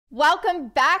Welcome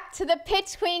back to the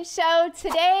Pitch Queen Show.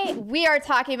 Today, we are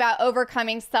talking about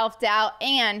overcoming self-doubt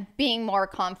and being more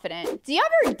confident. Do you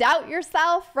ever doubt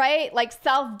yourself, right? Like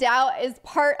self-doubt is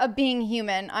part of being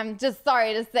human. I'm just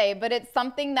sorry to say, but it's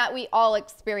something that we all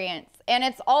experience. And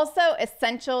it's also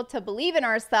essential to believe in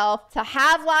ourselves, to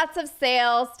have lots of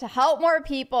sales, to help more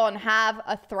people, and have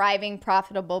a thriving,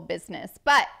 profitable business.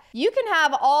 But you can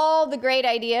have all the great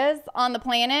ideas on the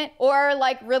planet or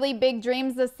like really big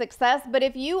dreams of success, but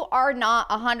if you are not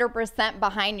 100%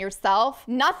 behind yourself,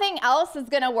 nothing else is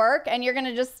gonna work and you're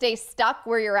gonna just stay stuck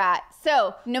where you're at.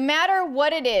 So no matter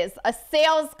what it is, a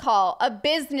sales call, a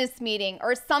business meeting,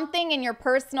 or something in your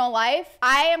personal life,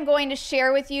 I am going to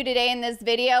share with you today in this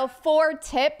video 4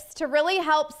 tips to really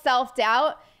help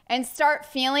self-doubt and start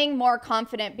feeling more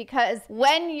confident, because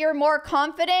when you're more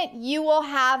confident, you will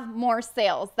have more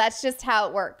sales. That's just how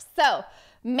it works. So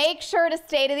make sure to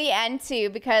stay to the end too,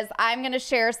 because I'm gonna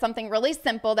share something really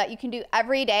simple that you can do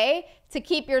every day to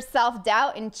keep your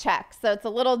self-doubt in check. So it's a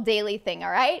little daily thing,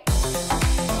 all right?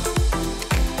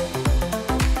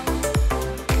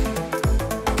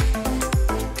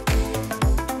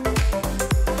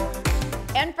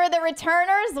 And for the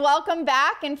returners, welcome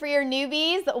back. And for your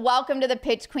newbies, welcome to the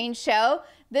Pitch Queen Show.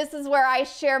 This is where I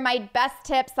share my best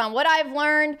tips on what I've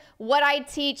learned, what I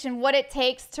teach, and what it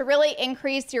takes to really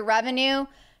increase your revenue,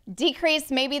 decrease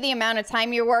maybe the amount of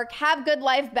time you work, have good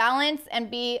life balance,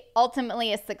 and be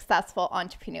ultimately a successful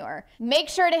entrepreneur. Make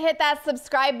sure to hit that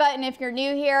subscribe button if you're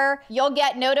new here. You'll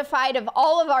get notified of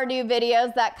all of our new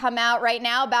videos that come out right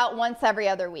now about once every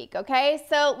other week, okay?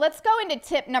 So let's go into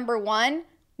tip number one.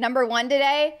 Number one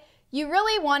today, you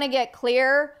really want to get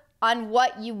clear on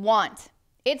what you want.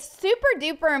 It's super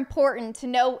duper important to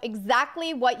know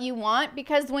exactly what you want,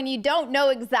 because when you don't know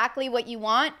exactly what you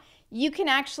want, you can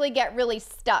actually get really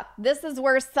stuck. This is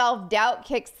where self-doubt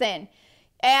kicks in.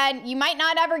 And you might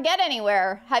not ever get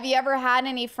anywhere. Have you ever had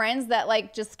any friends that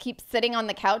like just keep sitting on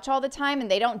the couch all the time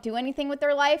and they don't do anything with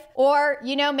their life? Or,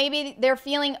 you know, maybe they're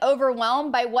feeling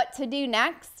overwhelmed by what to do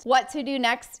next. What to do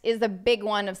next is a big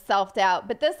one of self-doubt,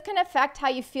 but this can affect how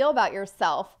you feel about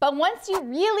yourself. But once you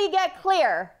really get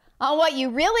clear on what you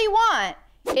really want,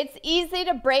 it's easy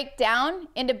to break down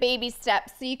into baby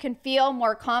steps so you can feel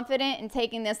more confident in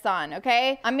taking this on,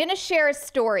 okay? I'm gonna share a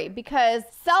story because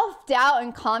self-doubt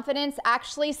and confidence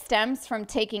actually stems from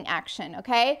taking action,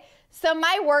 okay? So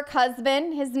my work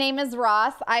husband, his name is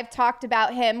Ross. I've talked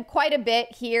about him quite a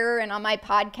bit here and on my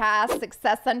podcast,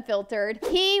 Success Unfiltered.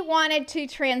 He wanted to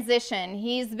transition.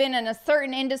 He's been in a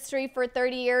certain industry for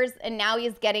 30 years and now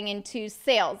he's getting into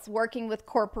sales, working with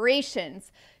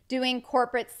corporations, doing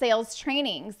corporate sales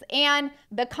trainings, and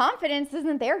the confidence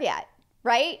isn't there yet,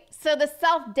 right? So the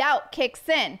self-doubt kicks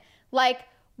in. Like,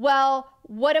 well,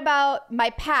 what about my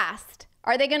past?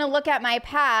 Are they gonna look at my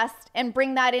past and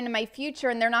bring that into my future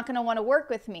and they're not gonna wanna work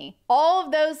with me? All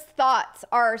of those thoughts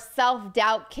are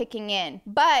self-doubt kicking in.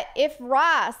 But if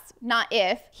Ross, not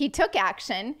if, he took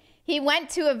action, he went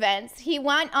to events, he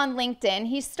went on LinkedIn,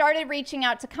 he started reaching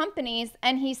out to companies,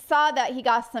 and he saw that he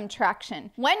got some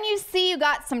traction. When you see you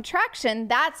got some traction,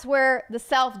 that's where the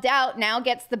self-doubt now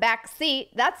gets the back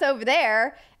seat. That's over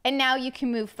there, and now you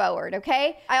can move forward,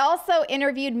 okay? I also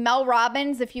interviewed Mel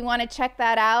Robbins, if you want to check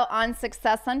that out, on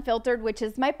Success Unfiltered, which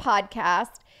is my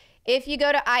podcast. If you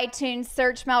go to iTunes,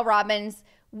 search Mel Robbins,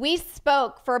 we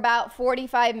spoke for about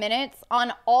 45 minutes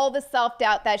on all the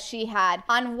self-doubt that she had,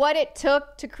 on what it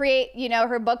took to create, you know,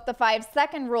 her book, The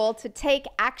 5-Second Rule, to take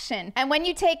action. And when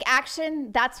you take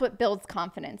action, that's what builds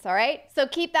confidence, all right? So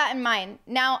keep that in mind.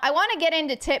 Now, I want to get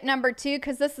into tip number 2,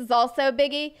 because this is also a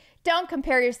biggie. Don't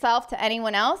compare yourself to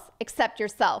anyone else except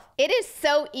yourself. It is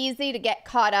so easy to get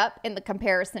caught up in the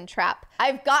comparison trap.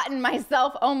 I've gotten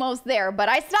myself almost there, but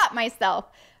I stopped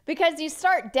myself. Because you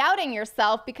start doubting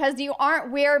yourself because you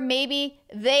aren't where maybe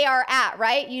they are at,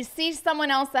 right? You see someone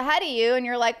else ahead of you and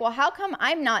you're like, well, how come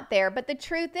I'm not there? But the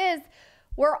truth is,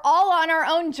 we're all on our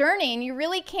own journey and you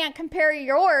really can't compare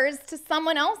yours to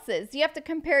someone else's. You have to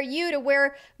compare you to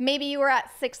where maybe you were at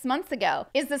 6 months ago.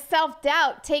 Is the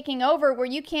self-doubt taking over where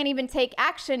you can't even take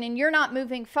action and you're not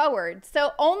moving forward?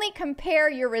 So only compare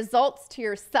your results to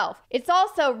yourself. It's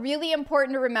also really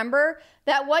important to remember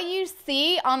that what you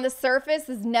see on the surface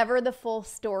is never the full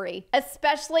story,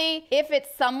 especially if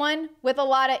it's someone with a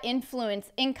lot of influence,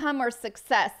 income, or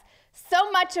success.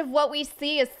 So much of what we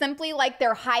see is simply like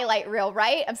their highlight reel,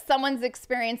 right, of someone's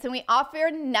experience, and we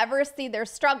often never see their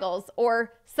struggles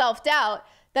or self-doubt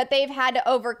that they've had to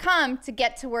overcome to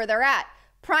get to where they're at.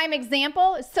 Prime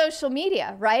example is social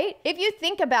media, right? If you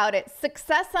think about it,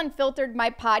 Success Unfiltered, my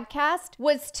podcast,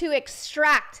 was to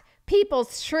extract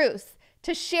people's truths,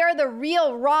 to share the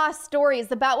real raw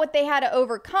stories about what they had to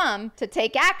overcome to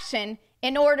take action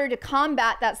in order to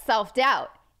combat that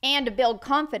self-doubt and to build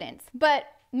confidence. But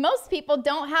most people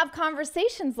don't have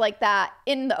conversations like that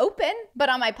in the open, but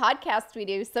on my podcast we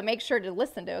do, so make sure to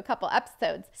listen to a couple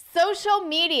episodes. Social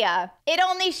media, it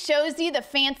only shows you the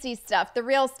fancy stuff, the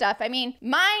real stuff. I mean,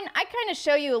 mine, I kind of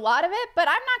show you a lot of it, but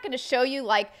I'm not going to show you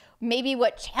like maybe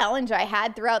what challenge I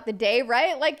had throughout the day,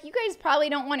 right? Like you guys probably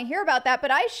don't want to hear about that,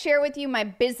 but I share with you my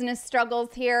business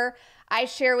struggles here. I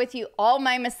share with you all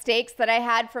my mistakes that I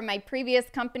had from my previous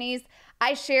companies.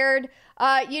 I shared,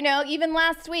 even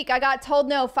last week, I got told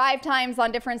no 5 times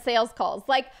on different sales calls.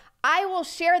 Like, I will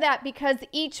share that because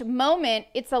each moment,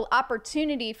 it's an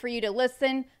opportunity for you to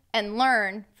listen and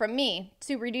learn from me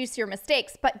to reduce your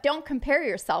mistakes, but don't compare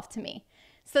yourself to me.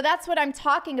 So that's what I'm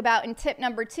talking about in tip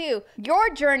number 2.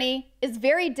 Your journey is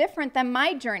very different than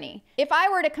my journey. If I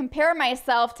were to compare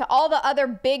myself to all the other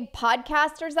big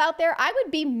podcasters out there, I would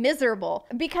be miserable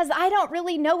because I don't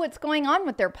really know what's going on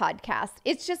with their podcast.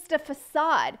 It's just a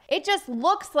facade. It just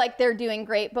looks like they're doing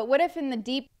great, but what if in the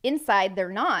deep inside they're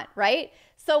not, right?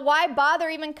 So why bother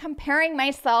even comparing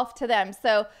myself to them?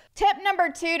 So tip number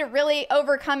 2 to really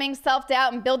overcoming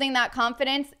self-doubt and building that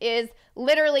confidence is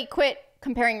literally quit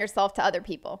comparing yourself to other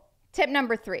people. Tip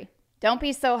number 3, don't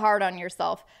be so hard on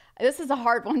yourself. This is a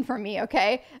hard one for me,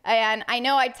 okay? And I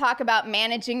know I talk about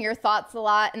managing your thoughts a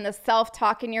lot and the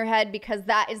self-talk in your head because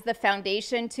that is the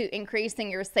foundation to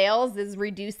increasing your sales, is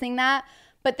reducing that.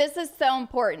 But this is so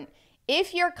important.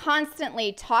 If you're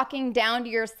constantly talking down to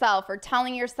yourself or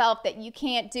telling yourself that you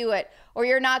can't do it, or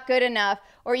you're not good enough,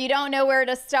 or you don't know where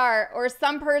to start, or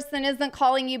some person isn't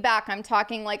calling you back, I'm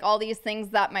talking like all these things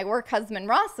that my work husband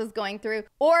Ross is going through,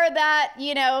 or that,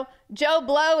 Joe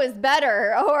Blow is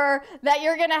better, or that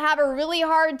you're gonna have a really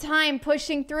hard time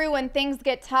pushing through when things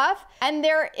get tough, and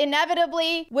there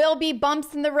inevitably will be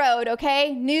bumps in the road,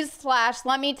 okay? Newsflash,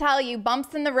 let me tell you,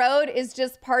 bumps in the road is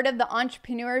just part of the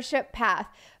entrepreneurship path.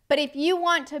 But if you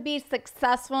want to be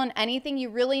successful in anything, you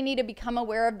really need to become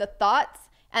aware of the thoughts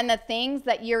and the things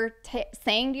that you're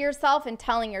saying to yourself and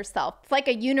telling yourself. It's like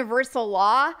a universal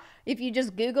law. If you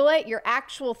just Google it, your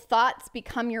actual thoughts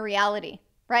become your reality,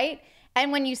 right?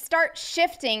 And when you start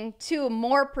shifting to a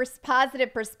more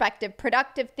positive perspective,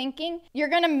 productive thinking, you're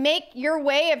going to make your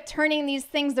way of turning these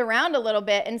things around a little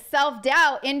bit and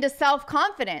self-doubt into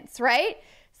self-confidence, right?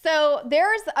 So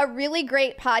there's a really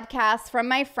great podcast from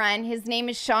my friend. His name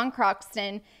is Sean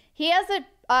Croxton. He has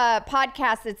a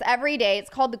podcast. It's every day. It's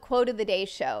called the Quote of the Day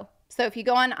Show. So if you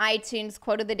go on iTunes,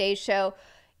 Quote of the Day Show,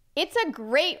 it's a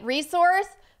great resource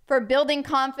for building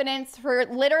confidence, for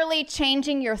literally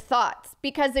changing your thoughts.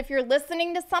 Because if you're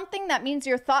listening to something, that means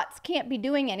your thoughts can't be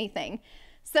doing anything.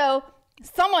 So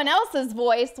someone else's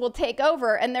voice will take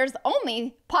over, and there's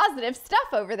only positive stuff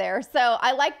over there. So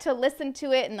I like to listen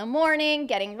to it in the morning,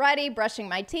 getting ready, brushing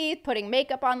my teeth, putting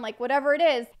makeup on, like whatever it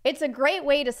is. It's a great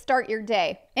way to start your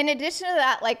day. In addition to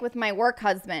that, like with my work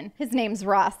husband, his name's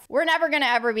Ross. We're never gonna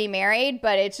ever be married,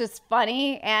 but it's just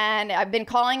funny, and I've been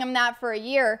calling him that for a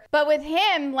year. But with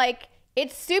him, like,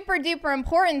 it's super duper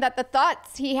important that the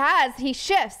thoughts he has, he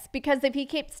shifts, because if he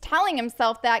keeps telling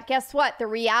himself that, guess what? The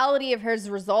reality of his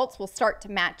results will start to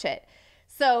match it.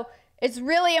 So it's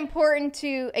really important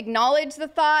to acknowledge the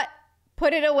thought,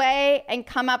 put it away, and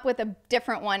come up with a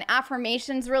different one.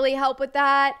 Affirmations really help with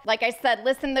that. Like I said,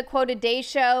 listen to the Quote a Day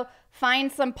Show, find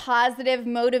some positive,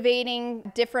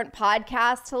 motivating, different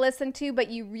podcasts to listen to, but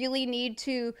you really need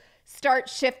to start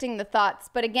shifting the thoughts.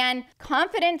 But again,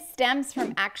 confidence stems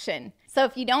from action. So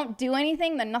if you don't do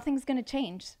anything, then nothing's going to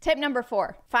change. Tip number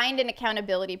 4, find an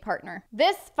accountability partner.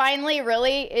 This finally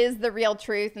really is the real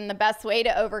truth, and the best way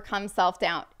to overcome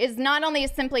self-doubt is not only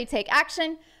to simply take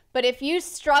action, but if you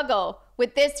struggle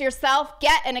with this yourself,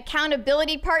 get an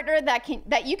accountability partner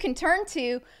that you can turn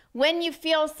to when you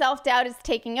feel self-doubt is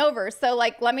taking over. So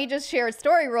like, let me just share a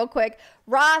story real quick.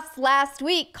 Ross last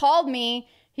week called me.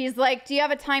 He's like, do you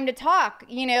have a time to talk?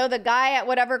 The guy at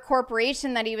whatever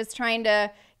corporation that he was trying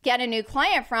to get a new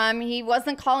client from, he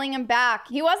wasn't calling him back.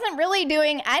 He wasn't really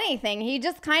doing anything. He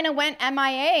just kind of went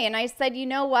MIA. And I said, you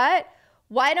know what?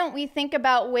 Why don't we think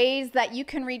about ways that you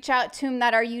can reach out to him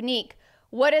that are unique?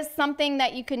 What is something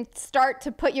that you can start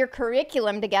to put your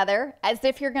curriculum together as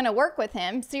if you're going to work with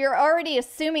him? So you're already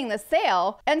assuming the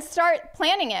sale, and start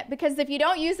planning it, because if you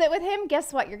don't use it with him,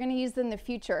 guess what? You're going to use it in the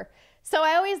future. So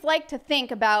I always like to think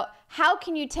about how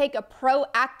can you take a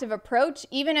proactive approach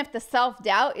even if the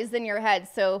self-doubt is in your head.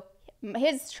 So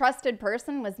his trusted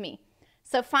person was me.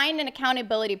 So find an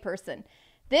accountability person.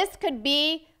 This could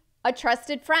be a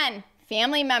trusted friend,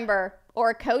 family member,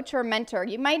 or a coach or mentor.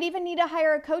 You might even need to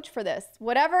hire a coach for this.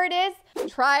 Whatever it is,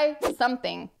 try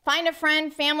something. Find a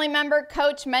friend, family member,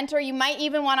 coach, mentor. You might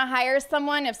even want to hire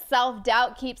someone if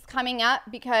self-doubt keeps coming up,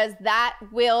 because that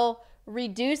will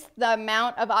reduce the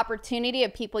amount of opportunity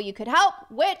of people you could help,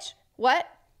 which,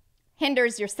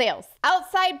 hinders your sales.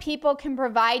 Outside people can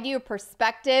provide you a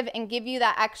perspective and give you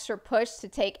that extra push to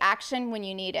take action when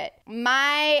you need it.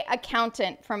 My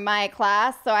accountant from my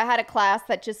class, so I had a class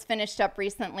that just finished up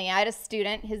recently. I had a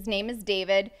student, his name is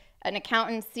David, an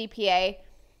accountant CPA.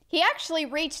 He actually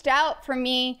reached out for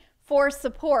me for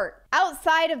support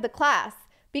outside of the class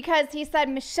because he said,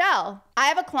 Michelle, I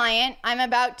have a client. I'm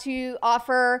about to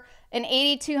offer an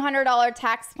 $8,200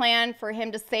 tax plan for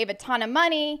him to save a ton of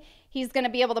money. He's going to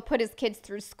be able to put his kids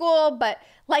through school, but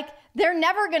they're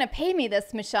never going to pay me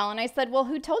this, Michelle. And I said, well,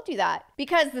 who told you that?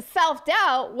 Because the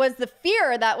self-doubt was the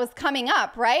fear that was coming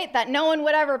up, right? That no one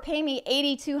would ever pay me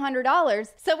 $8,200.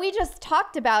 So we just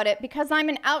talked about it because I'm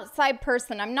an outside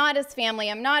person. I'm not his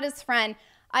family. I'm not his friend.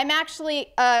 I'm actually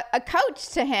a coach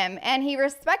to him, and he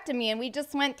respected me. And we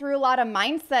just went through a lot of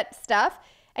mindset stuff.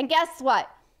 And guess what?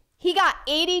 He got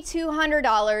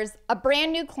 $8,200, a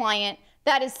brand new client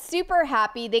that is super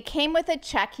happy. They came with a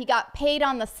check. He got paid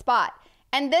on the spot.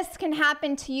 And this can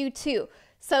happen to you too.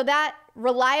 So that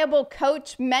reliable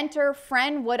coach, mentor,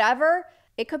 friend, whatever,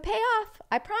 it could pay off.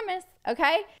 I promise.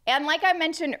 Okay? And like I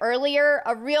mentioned earlier,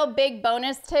 a real big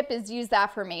bonus tip is use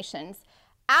affirmations.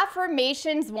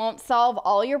 Affirmations won't solve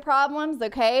all your problems,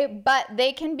 okay? But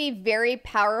they can be very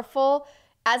powerful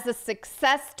as a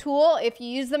success tool if you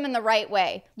use them in the right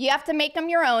way. You have to make them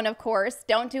your own, of course.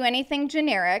 Don't do anything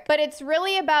generic, but it's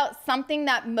really about something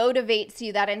that motivates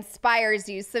you, that inspires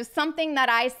you. So something that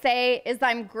I say is,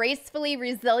 I'm gracefully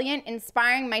resilient,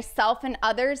 inspiring myself and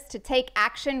others to take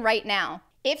action right now.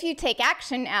 If you take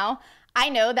action now, I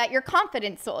know that your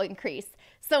confidence will increase.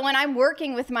 So when I'm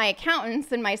working with my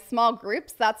accountants in my small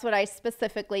groups, that's what I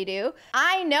specifically do.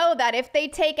 I know that if they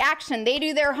take action, they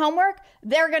do their homework,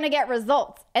 they're going to get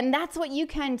results. And that's what you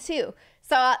can too.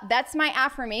 So that's my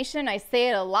affirmation. I say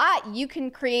it a lot. You can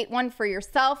create one for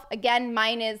yourself. Again,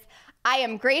 mine is, I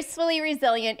am gracefully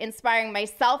resilient, inspiring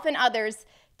myself and others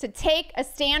to take a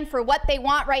stand for what they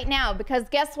want right now. Because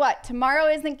guess what? Tomorrow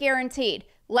isn't guaranteed.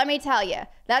 Let me tell you,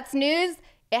 that's news.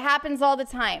 It happens all the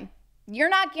time. You're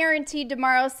not guaranteed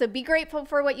tomorrow, so be grateful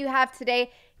for what you have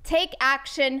today. Take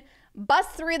action, bust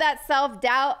through that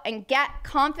self-doubt, and get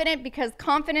confident, because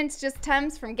confidence just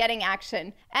stems from getting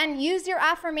action. And use your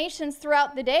affirmations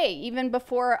throughout the day, even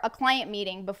before a client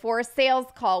meeting, before a sales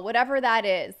call, whatever that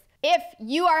is. If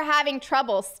you are having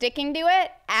trouble sticking to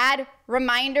it, add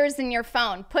reminders in your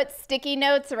phone. Put sticky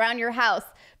notes around your house,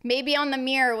 maybe on the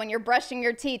mirror when you're brushing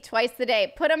your teeth twice a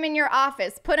day. Put them in your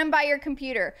office. Put them by your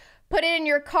computer. Put it in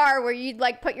your car where you'd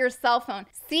put your cell phone.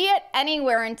 See it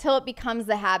anywhere until it becomes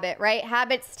a habit, right?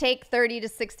 Habits take 30 to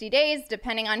 60 days,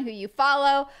 depending on who you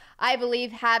follow. I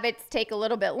believe habits take a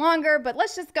little bit longer, but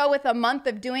let's just go with a month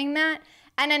of doing that.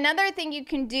 And another thing you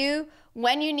can do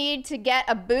when you need to get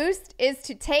a boost is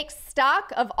to take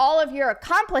stock of all of your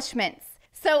accomplishments.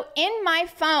 So in my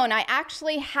phone, I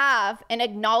actually have an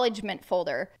acknowledgement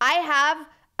folder. I have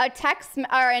a text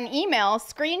or an email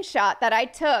screenshot that I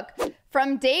took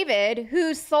from David,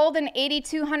 who sold an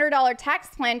 $8,200 tax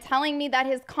plan, telling me that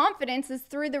his confidence is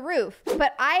through the roof.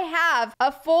 But I have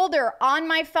a folder on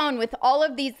my phone with all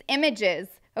of these images,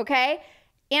 okay?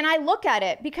 And I look at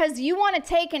it because you want to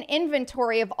take an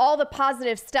inventory of all the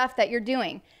positive stuff that you're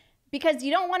doing, because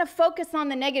you don't want to focus on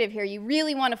the negative here. You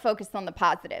really want to focus on the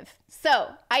positive. So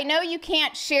I know you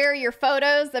can't share your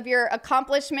photos of your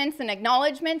accomplishments and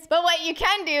acknowledgments, but what you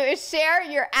can do is share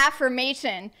your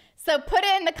affirmation. So put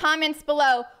it in the comments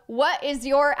below. What is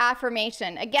your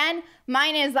affirmation? Again,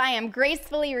 mine is, I am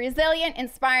gracefully resilient,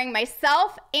 inspiring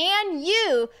myself and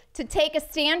you to take a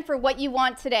stand for what you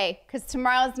want today, because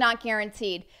tomorrow is not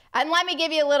guaranteed. And let me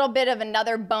give you a little bit of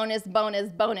another bonus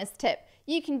tip.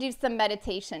 You can do some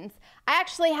meditations. I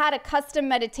actually had a custom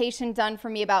meditation done for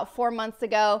me about 4 months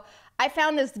ago. I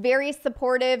found this very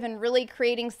supportive and really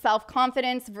creating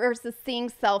self-confidence versus seeing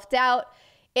self-doubt.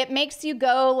 It makes you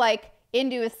go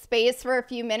into a space for a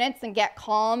few minutes and get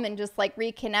calm and just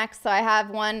reconnect. So I have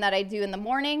one that I do in the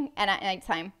morning and at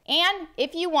nighttime. And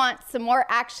if you want some more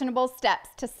actionable steps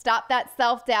to stop that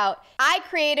self-doubt, I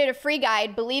created a free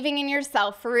guide, Believing in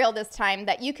Yourself for Real this time,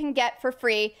 that you can get for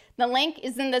free. The link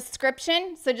is in the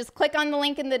description. So just click on the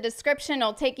link in the description.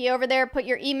 It'll take you over there, put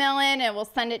your email in, and we'll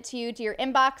send it to you to your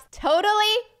inbox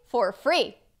totally for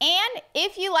free. And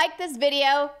if you like this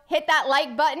video, hit that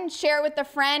like button, share it with a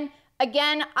friend.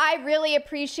 Again, I really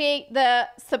appreciate the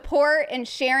support and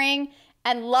sharing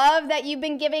and love that you've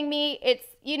been giving me. It's,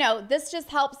 you know, this just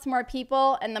helps more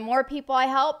people, and the more people I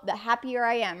help, the happier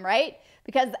I am, right?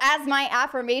 Because as my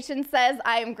affirmation says,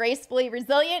 I am gracefully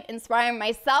resilient, inspiring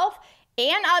myself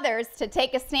and others to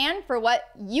take a stand for what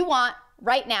you want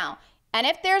right now. And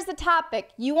if there's a topic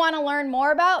you want to learn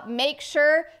more about, make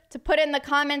sure to put in the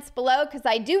comments below, because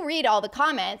I do read all the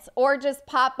comments, or just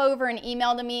pop over and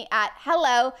email to me at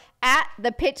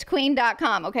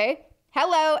hello@thepitchqueen.com, okay?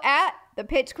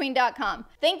 hello@thepitchqueen.com.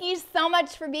 Thank you so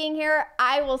much for being here.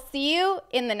 I will see you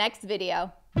in the next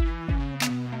video.